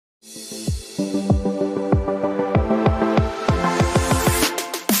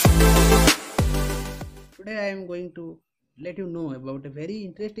am going to let you know about a very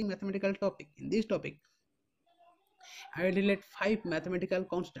interesting mathematical topic. In this topic, I will relate 5 mathematical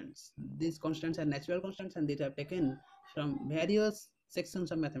constants. These constants are natural constants and these are taken from various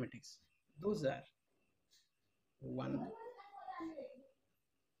sections of mathematics. Those are 1,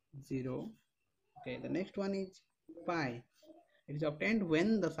 0. Okay, the next one is pi. It is obtained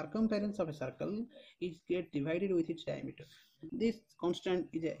when the circumference of a circle is get divided with its diameter. This constant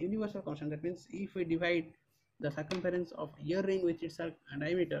is a universal constant. That means if we divide the circumference of ear ring with its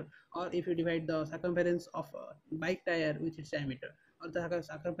diameter, or if you divide the circumference of a bike tire with its diameter, or the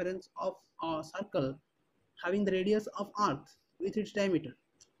circumference of a circle having the radius of earth with its diameter,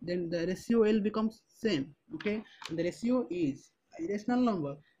 then the ratio will become same. Okay, and the ratio is a rational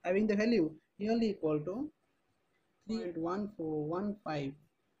number having the value nearly equal to 3.1415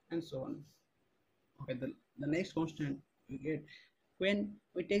 and so on. Okay, the next constant we get when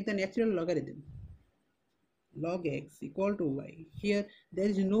we take the natural logarithm log x equal to y. Here there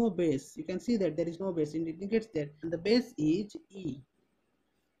is no base. You can see that there is no base. It indicates that, and the base is e.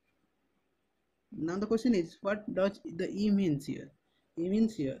 Now the question is, what does the e means here? E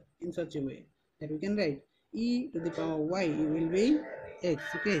means here in such a way that we can write e to the power y will be x.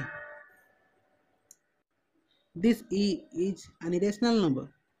 Okay, this e is an irrational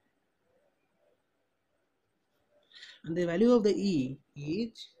number, and the value of the e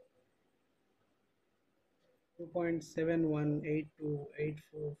is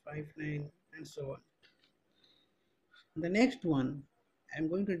 2.71828459 and so on. The next one I am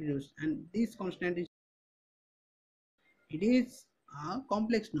going to introduce, and this constant is, it is a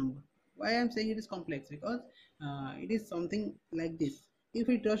complex number. Why I am saying it is complex? Because it is something like this. If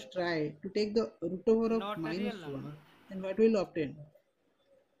we just try to take the root over of Not a minus real 1, number. then what will obtain?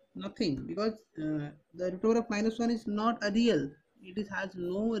 Nothing, because the root over of minus 1 is not a real. It has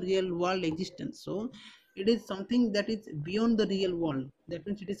no real world existence. So it is something that is beyond the real world. That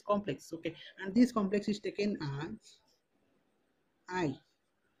means it is complex. Okay, and this complex is taken as I,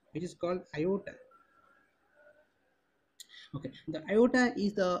 which is called iota. Okay, the iota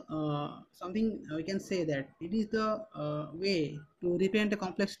is the something we can say that it is the way to represent a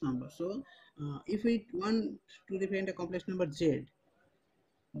complex number. So if we want to represent a complex number z,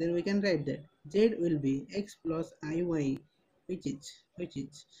 then we can write that z will be x plus iy, which is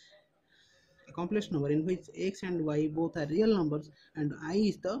a complex number in which x and y both are real numbers and I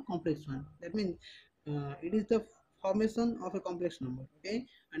is the complex one. That means it is the formation of a complex number. Okay,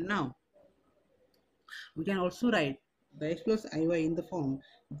 and now we can also write the x plus iy in the form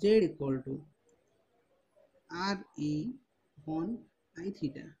z equal to re upon I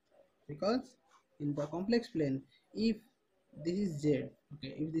theta, because in the complex plane, if this is z,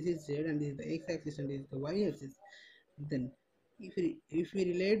 okay, if this is z and this is the x axis and this is the y axis, then if we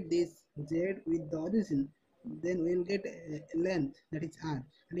relate this z with the origin, then we will get a length that is r,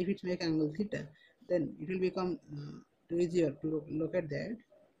 and if it's make angle theta, then it will become too easier to look at that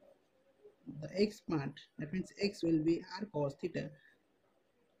the x part, that means x will be r cos theta,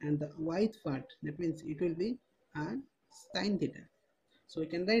 and the y part, that means it will be r sin theta. So we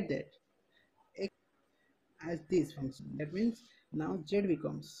can write that x as this function. That means now z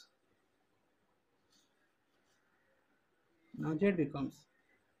becomes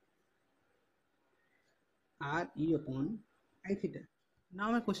r e upon I theta.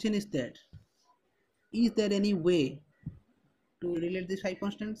 Now my question is that, is there any way to relate these 5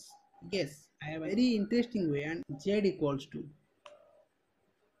 constants? Yes, I have a very interesting way, and z equals to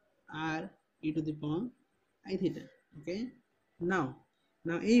r e to the power I theta. Okay, now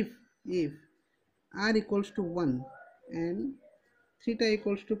if r equals to 1 and theta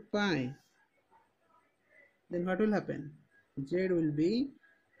equals to pi, then what will happen? Z will be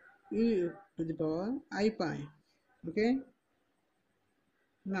e to the power I pi. Okay,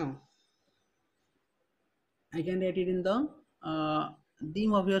 now I can write it in the De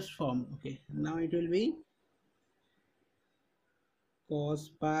Moivre's form. Okay, now it will be cos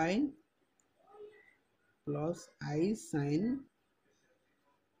pi plus I sin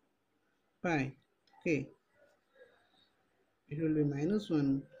pi. Okay, it will be minus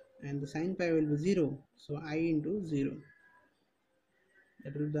 1 and the sin pi will be 0, so I into 0,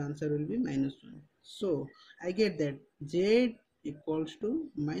 that will, the answer will be minus 1. So I get that z equals to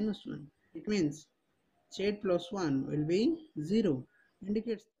minus 1. It means z plus 1 will be 0,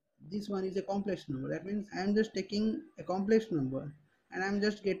 indicates this one is a complex number. That means I am just taking a complex number and I am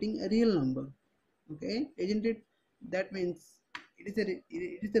just getting a real number. Okay, isn't it? That means it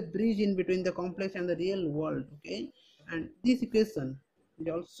is a bridge in between the complex and the real world. Okay, and this equation is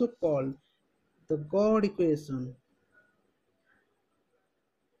also called the God equation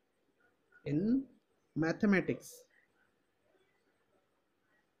in mathematics.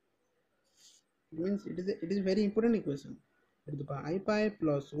 It means it is very important equation. E to the power I pi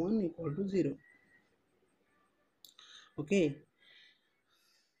plus 1 equal to 0. Okay.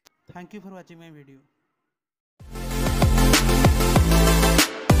 Thank you for watching my video.